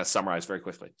of summarize very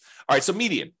quickly. All right, so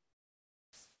median.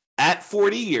 At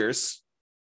 40 years,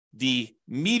 the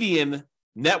median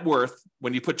net worth,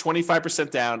 when you put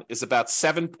 25% down, is about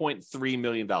 $7.3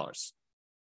 million.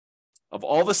 Of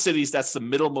all the cities, that's the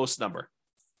middlemost number.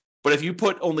 But if you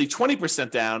put only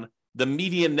 20% down, the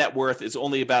median net worth is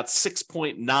only about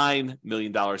 $6.9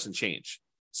 million in change.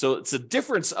 So it's a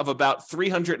difference of about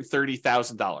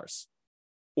 $330,000,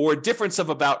 or a difference of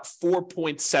about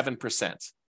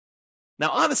 4.7%. Now,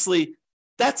 honestly,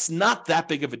 that's not that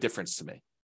big of a difference to me.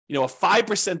 A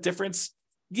 5% difference,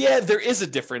 yeah, there is a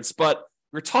difference, but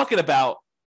we're talking about,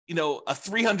 a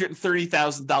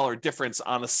 $330,000 difference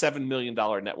on a $7 million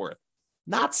net worth.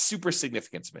 Not super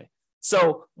significant to me.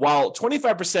 So while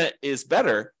 25% is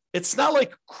better, it's not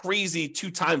like crazy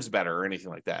 2 times better or anything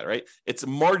like that, right? It's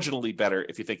marginally better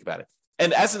if you think about it.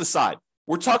 And as an aside,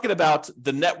 we're talking about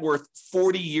the net worth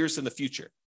 40 years in the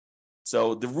future.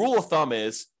 So the rule of thumb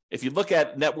is, if you look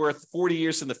at net worth 40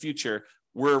 years in the future,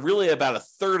 we're really about a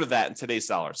third of that in today's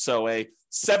dollars. So a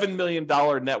 $7 million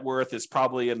net worth is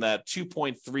probably in that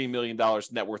 $2.3 million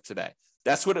net worth today.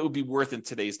 That's what it would be worth in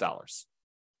today's dollars.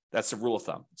 That's the rule of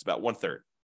thumb. It's about 1/3.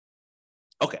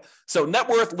 Okay, so net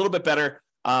worth a little bit better.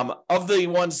 Of the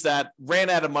ones that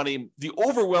ran out of money, the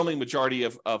overwhelming majority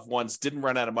of ones didn't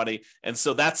run out of money. And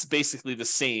so that's basically the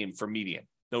same for median.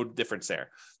 No difference there.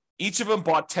 Each of them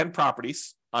bought 10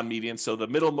 properties on median. So the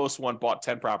middlemost one bought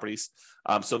 10 properties.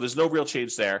 So there's no real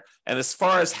change there. And as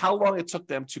far as how long it took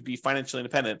them to be financially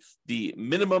independent, the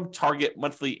minimum target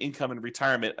monthly income and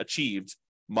retirement achieved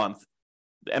month,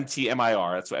 the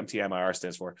MTMIR, that's what MTMIR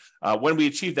stands for. When we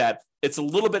achieve that, it's a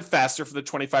little bit faster for the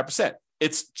 25%.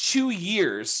 It's 2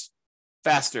 years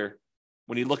faster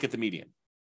when you look at the median.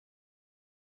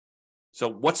 So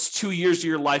what's 2 years of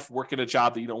your life working a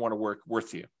job that you don't want to work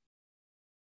worth to you?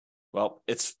 Well,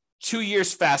 it's 2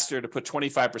 years faster to put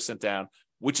 25% down,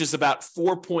 which is about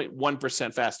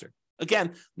 4.1% faster.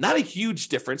 Again, not a huge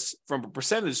difference from a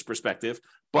percentage perspective,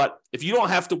 but if you don't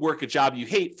have to work a job you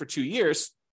hate for 2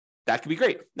 years, that could be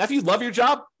great. Now, if you love your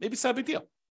job, maybe it's not a big deal.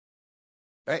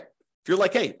 Right? If you're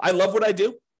like, hey, I love what I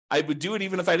do, I would do it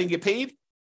even if I didn't get paid,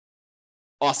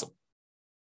 awesome.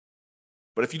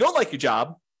 But if you don't like your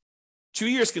job, 2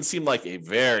 years can seem like a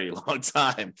very long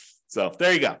time. So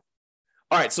there you go.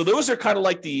 All right, so those are kind of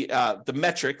like the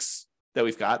metrics that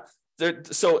we've got.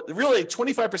 So really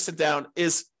 25% down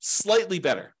is slightly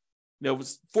better. It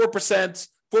was 4%,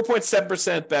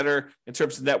 4.7% better in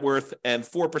terms of net worth, and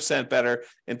 4% better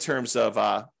in terms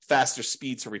of faster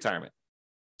speed to retirement,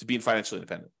 to being financially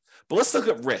independent. But let's look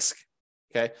at risk.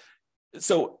 Okay,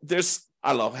 so there's, I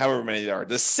don't know, however many there are.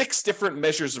 There's 6 different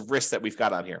measures of risk that we've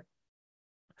got on here.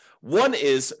 One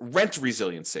is rent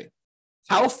resiliency.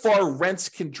 How far rents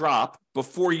can drop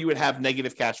before you would have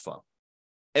negative cash flow.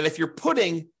 And if you're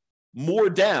putting more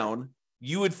down,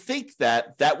 you would think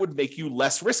that that would make you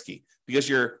less risky because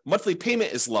your monthly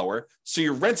payment is lower. So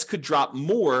your rents could drop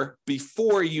more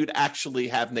before you'd actually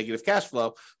have negative cash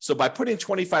flow. So by putting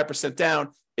 25%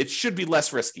 down, it should be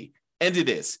less risky. And it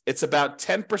is. It's about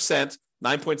 10%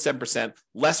 9.7%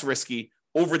 less risky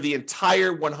over the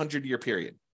entire 100-year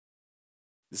period.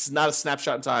 This is not a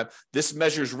snapshot in time. This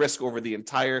measures risk over the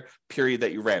entire period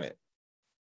that you ran it.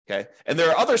 Okay. And there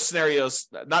are other scenarios,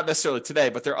 not necessarily today,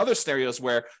 but there are other scenarios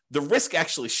where the risk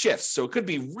actually shifts. So it could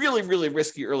be really, really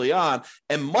risky early on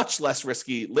and much less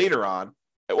risky later on,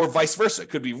 or vice versa. It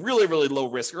could be really, really low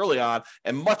risk early on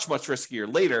and much, much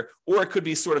riskier later, or it could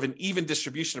be sort of an even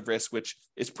distribution of risk, which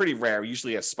is pretty rare. You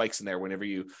usually have spikes in there whenever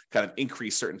you kind of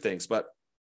increase certain things, but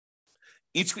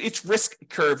each risk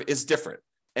curve is different.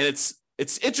 And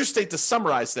it's interesting to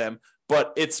summarize them,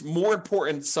 but it's more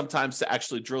important sometimes to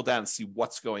actually drill down and see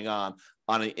what's going on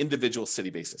an individual city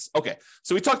basis. Okay,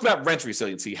 so we talked about rent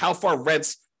resiliency, how far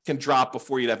rents can drop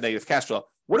before you'd have negative cash flow.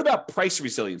 What about price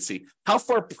resiliency? How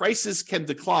far prices can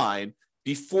decline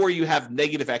before you have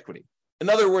negative equity? In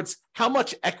other words, how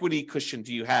much equity cushion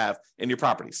do you have in your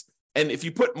properties? And if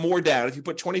you put more down, if you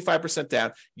put 25%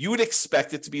 down, you would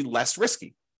expect it to be less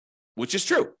risky, which is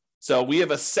true. So we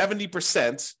have a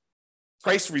 70%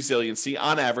 price resiliency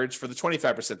on average for the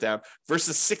 25% down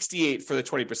versus 68 for the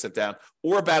 20% down,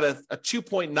 or about a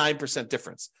 2.9%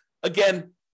 difference.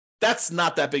 Again, that's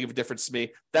not that big of a difference to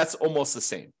me. That's almost the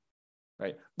same,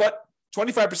 right? But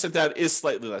 25% down is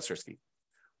slightly less risky.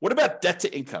 What about debt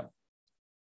to income?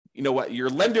 You know what? Your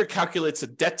lender calculates a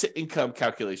debt to income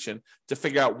calculation to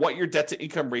figure out what your debt to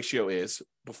income ratio is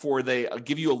before they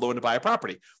give you a loan to buy a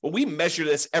property. Well, we measure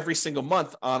this every single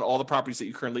month on all the properties that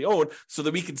you currently own so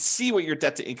that we can see what your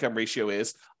debt to income ratio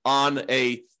is on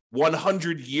a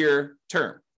 100-year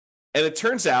term. And it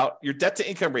turns out your debt to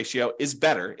income ratio is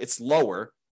better. It's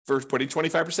lower for putting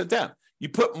 25% down. You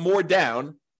put more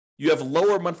down, you have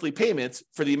lower monthly payments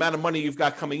for the amount of money you've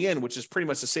got coming in, which is pretty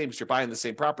much the same as you're buying the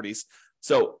same properties.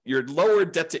 So your lower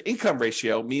debt to income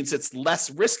ratio means it's less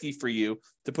risky for you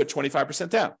to put 25%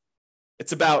 down.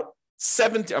 It's about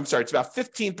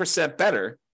 15%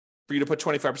 better for you to put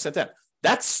 25% down.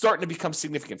 That's starting to become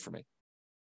significant for me.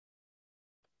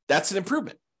 That's an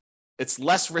improvement. It's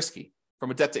less risky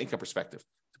from a debt to income perspective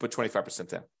to put 25%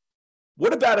 down.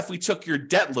 What about if we took your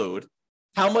debt load,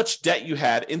 how much debt you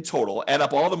had in total, add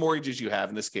up all the mortgages you have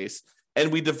in this case,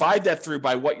 and we divide that through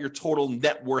by what your total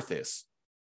net worth is?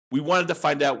 We wanted to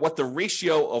find out what the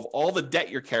ratio of all the debt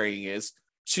you're carrying is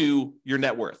to your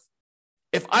net worth.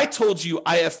 If I told you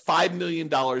I have $5 million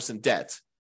in debt,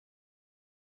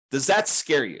 does that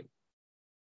scare you?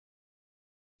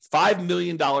 $5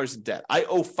 million in debt. I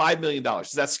owe $5 million.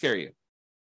 Does that scare you?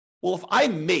 Well, if I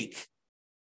make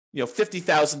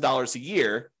 $50,000 a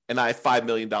year and I have $5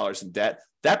 million in debt,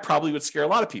 that probably would scare a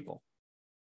lot of people.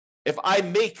 If I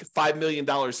make $5 million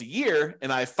a year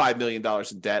and I have $5 million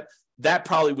in debt, that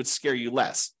probably would scare you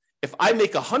less. If I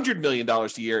make $100 million a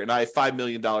year and I have $5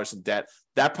 million in debt,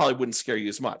 that probably wouldn't scare you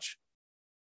as much.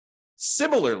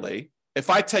 Similarly, if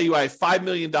I tell you I have $5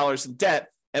 million in debt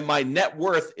and my net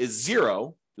worth is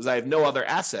zero because I have no other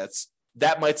assets,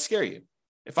 that might scare you.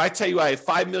 If I tell you I have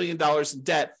 $5 million in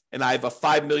debt and I have a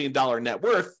 $5 million net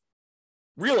worth,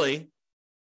 really,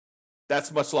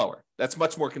 that's much lower. That's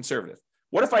much more conservative.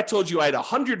 What if I told you I had a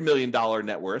 $100 million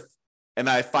net worth and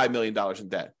I have $5 million in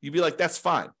debt? You'd be like, that's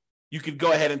fine. You could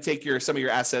go ahead and take some of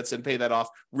your assets and pay that off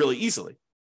really easily.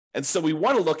 And so we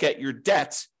want to look at your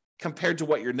debt compared to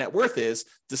what your net worth is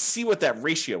to see what that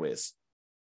ratio is.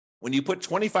 When you put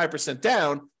 25%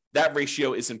 down, that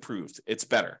ratio is improved. It's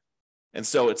better. And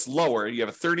so it's lower. You have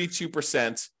a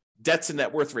 32% debt to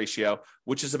net worth ratio,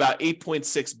 which is about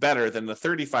 8.6 better than the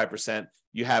 35%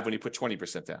 you have when you put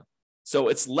 20% down. So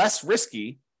it's less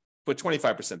risky to put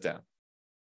 25% down.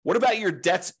 What about your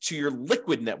debt to your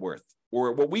liquid net worth,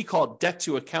 or what we call debt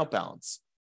to account balance?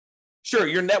 Sure,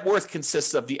 your net worth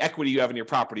consists of the equity you have in your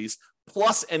properties,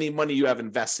 plus any money you have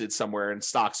invested somewhere in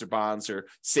stocks or bonds or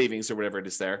savings or whatever it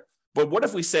is there. But what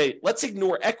if we say, let's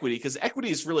ignore equity, because equity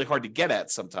is really hard to get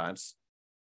at sometimes.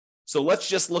 So let's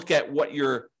just look at what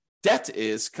your debt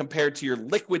is compared to your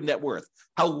liquid net worth,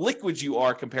 how liquid you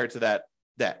are compared to that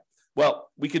debt. Well,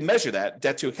 we can measure that,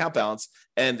 debt to account balance,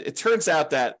 and it turns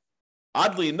out that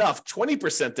oddly enough,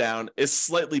 20% down is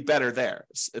slightly better there.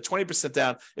 20%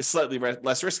 down is slightly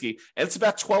less risky, and it's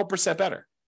about 12% better.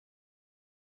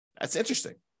 That's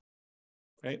interesting,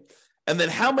 right? And then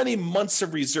how many months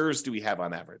of reserves do we have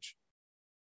on average?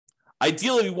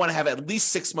 Ideally, we want to have at least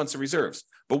 6 months of reserves,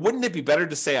 but wouldn't it be better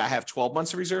to say I have 12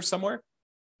 months of reserves somewhere?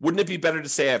 Wouldn't it be better to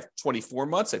say I have 24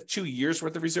 months, I have 2 years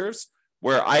worth of reserves,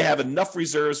 where I have enough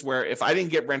reserves where if I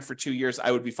didn't get rent for 2 years,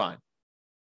 I would be fine?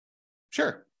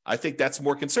 Sure. I think that's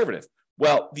more conservative.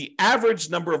 Well, the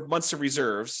average number of months of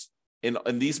reserves in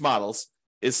these models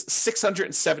is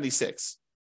 676,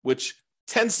 which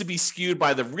tends to be skewed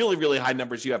by the really, really high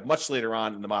numbers you have much later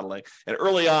on in the modeling. And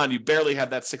early on, you barely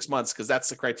have that 6 months because that's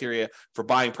the criteria for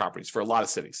buying properties for a lot of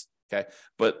cities. Okay.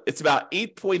 But it's about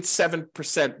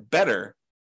 8.7% better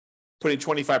putting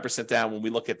 25% down when we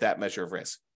look at that measure of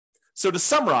risk. So to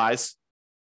summarize,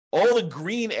 all the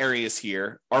green areas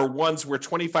here are ones where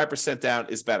 25% down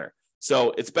is better.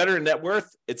 So it's better in net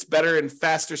worth. It's better in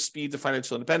faster speed to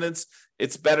financial independence.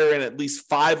 It's better in at least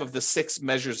 5 of the 6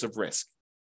 measures of risk.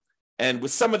 And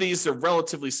with some of these, they're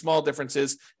relatively small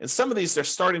differences. And some of these, they're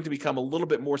starting to become a little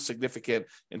bit more significant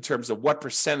in terms of what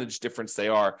percentage difference they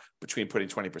are between putting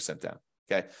 20% down.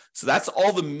 Okay. So that's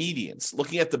all the medians,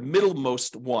 looking at the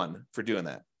middlemost one for doing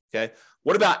that. Okay.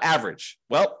 What about average?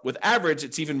 Well, with average,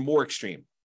 it's even more extreme.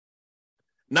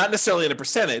 Not necessarily in a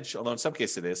percentage, although in some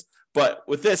cases it is, but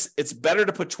with this, it's better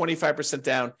to put 25%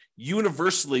 down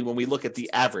universally when we look at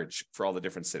the average for all the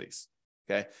different cities.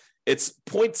 Okay. It's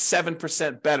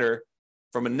 0.7% better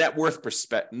from a net worth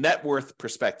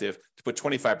perspective to put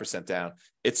 25% down.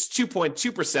 It's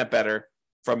 2.2% better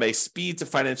from a speed to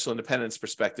financial independence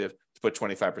perspective to put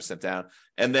 25% down.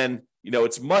 And then,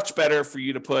 it's much better for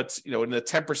you to put, in the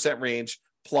 10% range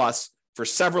plus for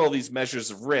several of these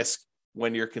measures of risk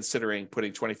when you're considering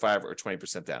putting 25 or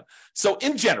 20% down. So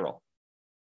in general,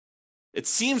 it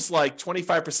seems like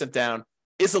 25% down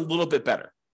is a little bit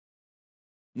better.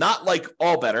 Not like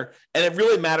all better. And it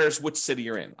really matters which city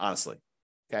you're in, honestly.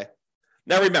 Okay.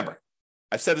 Now remember,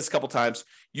 I've said this a couple times,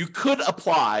 you could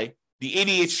apply the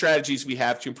 88 strategies we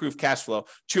have to improve cash flow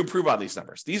to improve on these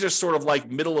numbers. These are sort of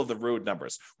like middle of the road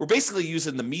numbers. We're basically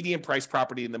using the median price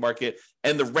property in the market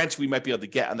and the rent we might be able to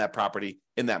get on that property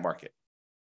in that market.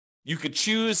 You could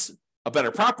choose a better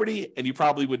property and you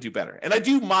probably would do better. And I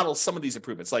do model some of these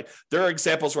improvements. Like there are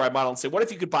examples where I model and say, what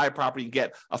if you could buy a property and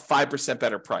get a 5%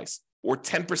 better price or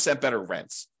 10% better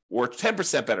rents or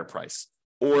 10% better price?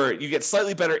 Or you get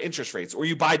slightly better interest rates, or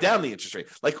you buy down the interest rate.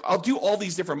 Like I'll do all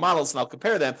these different models and I'll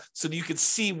compare them so that you can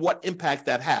see what impact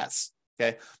that has.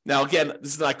 Okay. Now, again,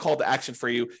 this is my call to action for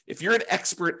you. If you're an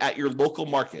expert at your local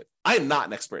market, I am not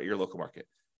an expert at your local market.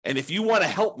 And if you want to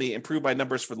help me improve my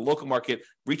numbers for the local market,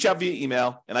 reach out via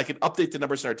email and I can update the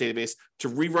numbers in our database to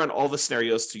rerun all the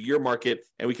scenarios to your market.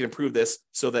 And we can improve this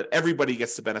so that everybody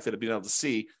gets the benefit of being able to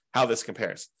see how this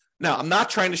compares. Now, I'm not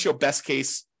trying to show best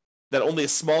case that only a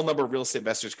small number of real estate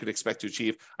investors could expect to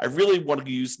achieve. I really want to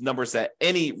use numbers that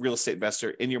any real estate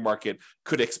investor in your market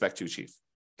could expect to achieve.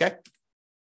 Okay.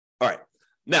 All right.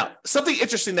 Now, something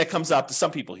interesting that comes up to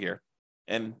some people here,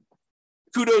 and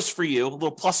kudos for you, a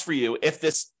little plus for you if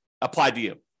this applied to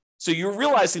you. So you're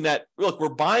realizing that, look, we're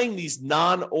buying these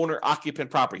non-owner occupant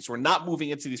properties. We're not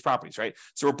moving into these properties, right?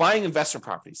 So we're buying investment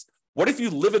properties. What if you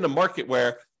live in a market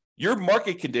where your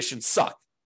market conditions suck?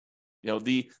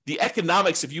 The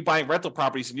economics of you buying rental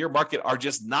properties in your market are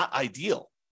just not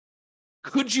ideal.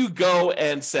 Could you go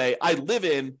and say, I live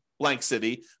in blank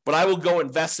city, but I will go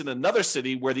invest in another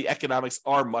city where the economics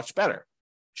are much better?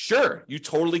 Sure, you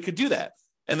totally could do that.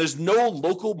 And there's no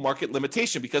local market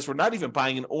limitation because we're not even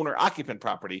buying an owner-occupant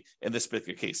property in this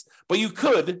particular case. But you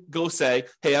could go say,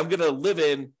 hey, I'm going to live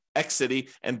in X city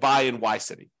and buy in Y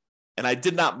city. And I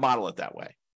did not model it that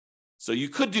way. So you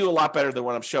could do a lot better than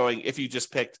what I'm showing if you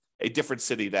just picked a different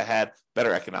city that had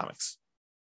better economics.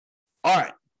 All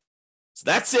right. So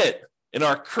that's it. In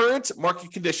our current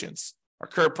market conditions, our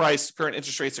current price, current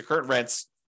interest rates, or current rents,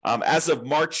 as of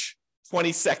March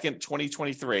 22nd,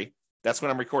 2023, that's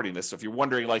when I'm recording this. So if you're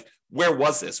wondering, like, where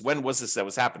was this? When was this that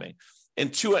was happening? In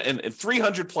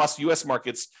 300 plus US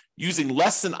markets using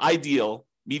less than ideal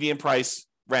median price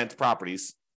rent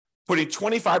properties, putting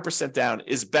 25% down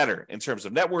is better in terms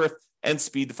of net worth and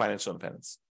speed to financial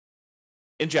independence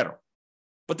in general.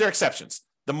 But there are exceptions.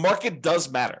 The market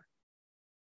does matter.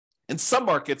 In some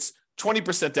markets,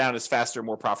 20% down is faster,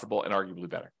 more profitable, and arguably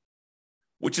better,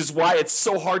 which is why it's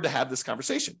so hard to have this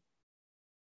conversation.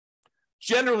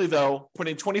 Generally, though,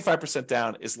 putting 25%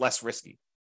 down is less risky.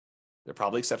 There are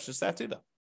probably exceptions to that too, though.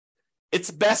 It's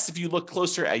best if you look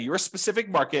closer at your specific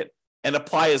market and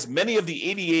apply as many of the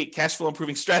 88 cash flow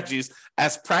improving strategies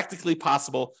as practically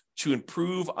possible to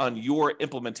improve on your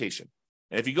implementation.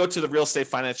 And if you go to the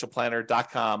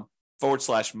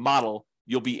realestateFinancialPlanner.com/model,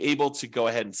 you'll be able to go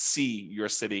ahead and see your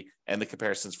city and the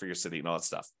comparisons for your city and all that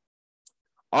stuff.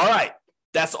 All right.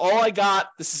 That's all I got.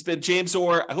 This has been James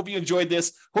Orr. I hope you enjoyed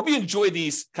this. Hope you enjoyed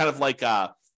these kind of like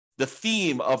the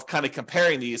theme of kind of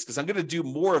comparing these, because I'm going to do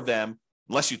more of them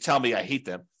unless you tell me I hate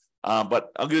them.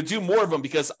 But I'm going to do more of them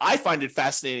because I find it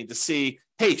fascinating to see,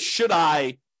 hey, should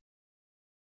I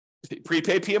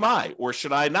prepay PMI or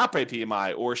should I not pay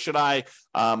PMI or should I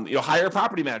hire a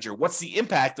property manager? What's the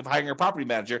impact of hiring a property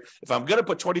manager? If I'm going to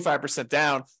put 25%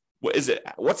 down, What is it?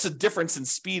 What's the difference in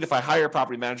speed if I hire a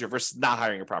property manager versus not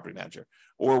hiring a property manager?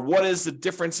 Or what is the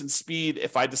difference in speed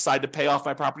if I decide to pay off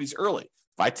my properties early?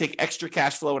 If I take extra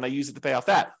cash flow and I use it to pay off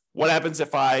that, what happens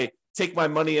if I take my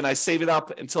money and I save it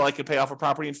up until I can pay off a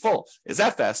property in full? Is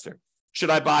that faster? Should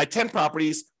I buy 10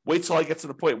 properties, wait till I get to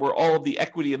the point where all of the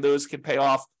equity in those can pay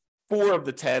off 4 of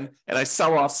the 10, and I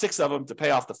sell off 6 of them to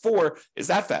pay off the 4? Is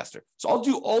that faster? So I'll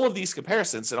do all of these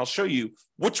comparisons and I'll show you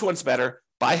which one's better,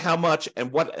 by how much,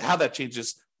 and how that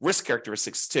changes risk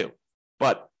characteristics too.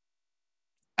 But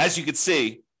as you can see,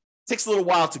 it takes a little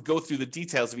while to go through the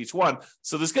details of each one.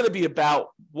 So there's going to be about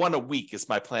one a week is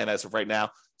my plan as of right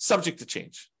now, subject to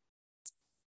change.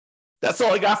 That's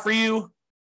all I got for you.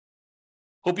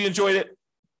 Hope you enjoyed it.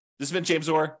 This has been James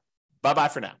Orr. Bye-bye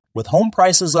for now. With home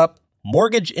prices up,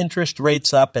 mortgage interest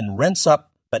rates up, and rents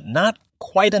up, but not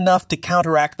quite enough to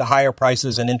counteract the higher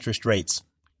prices and interest rates,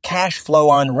 cash flow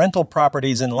on rental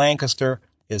properties in Lancaster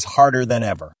is harder than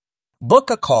ever.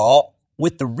 Book a call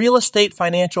with the Real Estate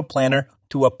Financial Planner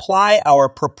to apply our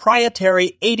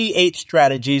proprietary 88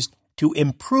 strategies to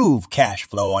improve cash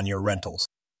flow on your rentals.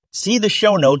 See the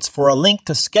show notes for a link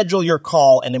to schedule your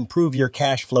call and improve your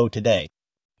cash flow today.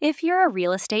 If you're a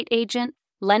real estate agent,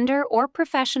 lender, or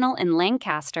professional in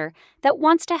Lancaster that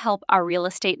wants to help our real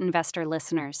estate investor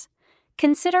listeners,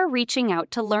 consider reaching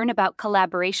out to learn about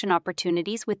collaboration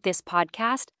opportunities with this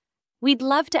podcast. We'd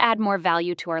love to add more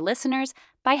value to our listeners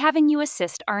by having you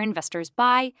assist our investors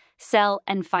buy, sell,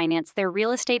 and finance their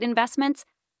real estate investments.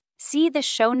 See the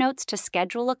show notes to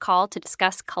schedule a call to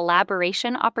discuss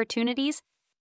collaboration opportunities.